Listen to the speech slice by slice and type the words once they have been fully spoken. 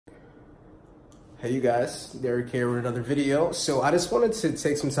Hey you guys, Derek here with another video. So I just wanted to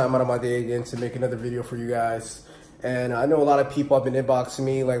take some time out of my day again to make another video for you guys. And I know a lot of people have been inboxing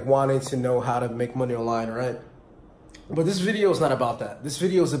me like wanting to know how to make money online, right? But this video is not about that. This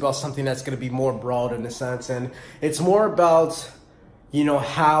video is about something that's going to be more broad in a sense, and it's more about, you know,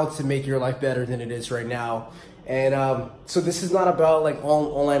 how to make your life better than it is right now. And so this is not about like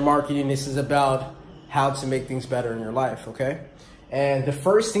online marketing. This is about how to make things better in your life, okay? And the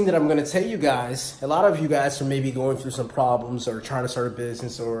first thing that I'm gonna tell you guys, a lot of you guys are maybe going through some problems or trying to start a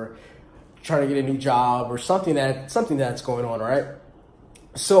business or trying to get a new job or something that's going on, right?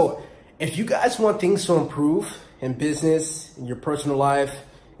 So if you guys want things to improve in business, in your personal life,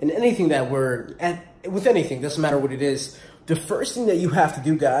 in anything that with anything, doesn't matter what it is, the first thing that you have to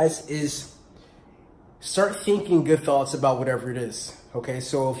do, guys, is start thinking good thoughts about whatever it is, okay?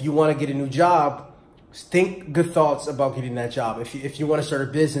 So if you wanna get a new job, think good thoughts about getting that job. If you want to start a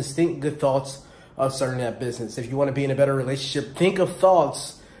business, think good thoughts of starting that business. If you want to be in a better relationship, think of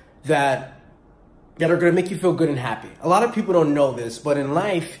thoughts that are going to make you feel good and happy. A lot of people don't know this, but in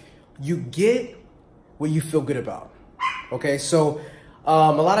life, you get what you feel good about. Okay, so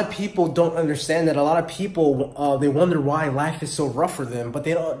a lot of people don't understand that. A lot of people they wonder why life is so rough for them, but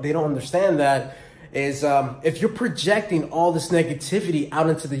they don't understand that is if you're projecting all this negativity out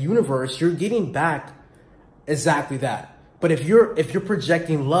into the universe, you're getting back exactly that. But if you're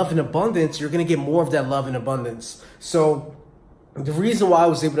projecting love and abundance, you're going to get more of that love and abundance. So the reason why I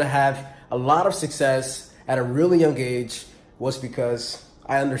was able to have a lot of success at a really young age was because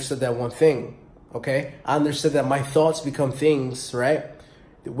I understood that one thing. Okay, I understood that my thoughts become things, right?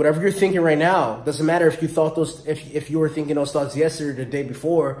 Whatever you're thinking right now, doesn't matter if you thought those, if you were thinking those thoughts yesterday or the day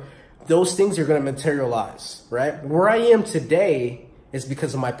before, those things are going to materialize, right? Where I am today is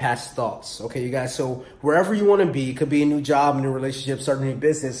because of my past thoughts. Okay, you guys, so wherever you want to be, it could be a new job, a new relationship, starting a new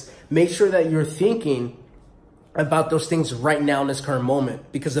business, make sure that you're thinking about those things right now in this current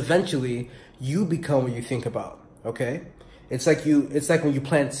moment, because eventually you become what you think about, okay? It's like when you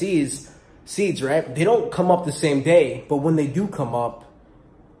plant seeds, right? They don't come up the same day, but when they do come up,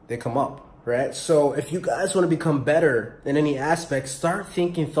 they come up, right? So if you guys want to become better in any aspect, start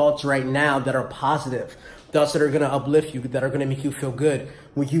thinking thoughts right now that are positive, thoughts that are going to uplift you, that are going to make you feel good.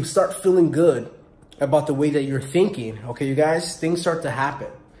 When you start feeling good about the way that you're thinking, okay, you guys, things start to happen.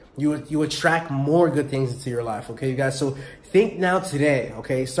 You attract more good things into your life, okay, you guys? So think now today,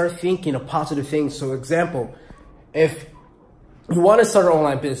 okay? Start thinking of positive things. So example, if you want to start an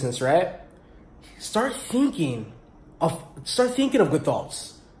online business, right? Start thinking of good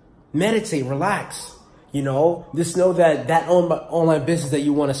thoughts. Meditate, relax. You know, just know that online business that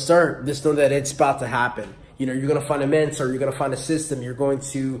you want to start, just know that it's about to happen. You know, you're going to find a mentor, you're going to find a system,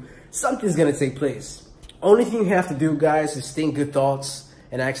 something's going to take place. Only thing you have to do, guys, is think good thoughts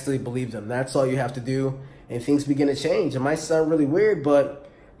and actually believe them. That's all you have to do, and things begin to change. It might sound really weird, but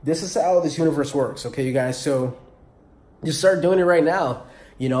this is how this universe works, okay, you guys? So just start doing it right now.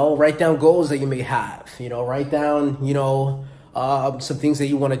 You know, write down goals that you may have. You know, write down, you know, some things that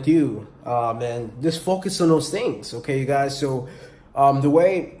you want to do, and just focus on those things, okay, you guys? So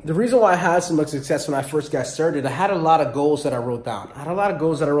the reason why I had so much success when I first got started, I had a lot of goals that I wrote down.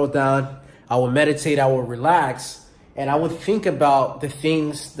 I would meditate, I would relax, and I would think about the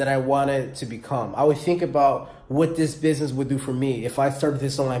things that I wanted to become. I would think about what this business would do for me. If I started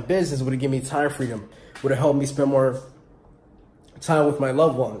this online business, would it give me time freedom? Would it help me spend more time with my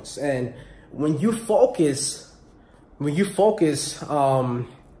loved ones? And when you focus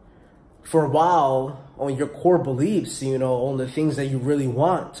for a while on your core beliefs, you know, on the things that you really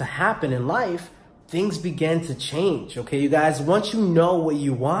want to happen in life, things begin to change, okay, you guys? Once you know what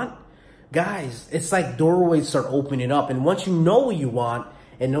you want, guys, it's like doorways start opening up. And once you know what you want,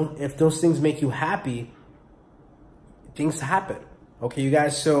 and if those things make you happy, things happen, okay, you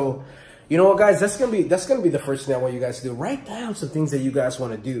guys? So you know what, guys, that's gonna be the first thing I want you guys to do. Write down some things that you guys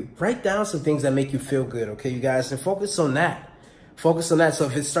want to do. Write down some things that make you feel good, okay, you guys? And focus on that. Focus on that. So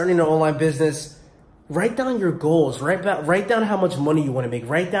if it's starting an online business, write down your goals. Write down how much money you want to make.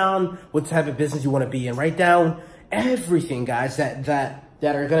 Write down what type of business you want to be in. Write down everything, guys, that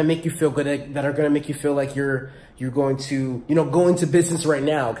are gonna make you feel good, that are gonna make you feel like you're going to, you know, go into business right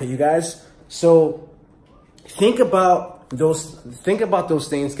now, okay, you guys? So think about those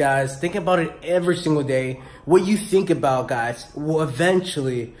things, guys. Think about it every single day. What you think about, guys, will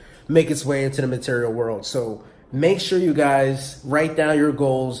eventually make its way into the material world. So make sure you guys write down your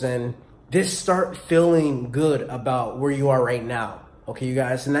goals and just start feeling good about where you are right now, okay, you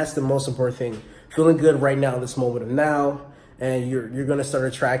guys? And that's the most important thing, feeling good right now in this moment of now, and you're gonna start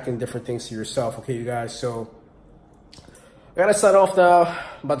attracting different things to yourself, okay, you guys? So I gotta sign off now.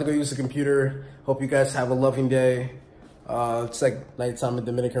 I'm about to go use the computer. Hope you guys have a loving day. It's like nighttime in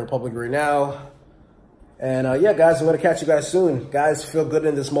Dominican Republic right now. And yeah, guys, I'm gonna catch you guys soon. Guys, feel good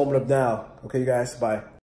in this moment of now. Okay, you guys, bye.